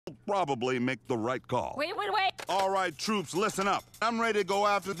probably make the right call. Wait. All right, troops, listen up. I'm ready to go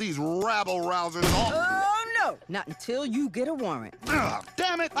after these rabble-rousers. Oh, no. Not until you get a warrant. Ugh,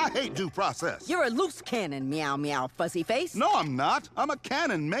 damn it, I hate due process. You're a loose cannon, meow, meow, fuzzy face. No, I'm not. I'm a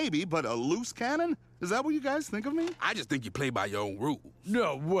cannon, maybe, but a loose cannon? Is that what you guys think of me? I just think you play by your own rules.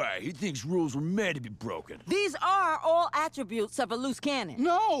 No way. He thinks rules were made to be broken. These are all attributes of a loose cannon.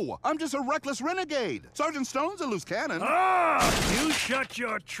 No, I'm just a reckless renegade. Sergeant Stone's a loose cannon. You shut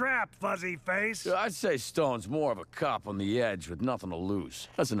your trap, fuzzy face. I'd say Stone's more of a cop on the edge with nothing to lose.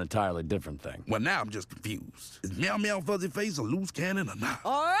 That's an entirely different thing. Well, now I'm just confused. Is Meow Meow Fuzzy Face a loose cannon or not?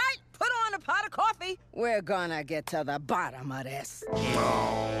 All right, put on a pot of coffee. We're gonna get to the bottom of this.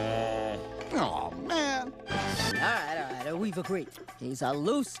 Oh, man. All right, we've agreed. He's a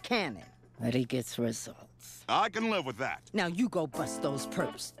loose cannon, but he gets results. I can live with that. Now you go bust those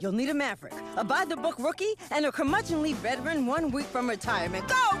perps. You'll need a maverick, a by-the-book rookie, and a curmudgeonly veteran 1 week from retirement.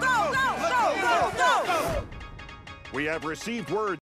 Go! We have received word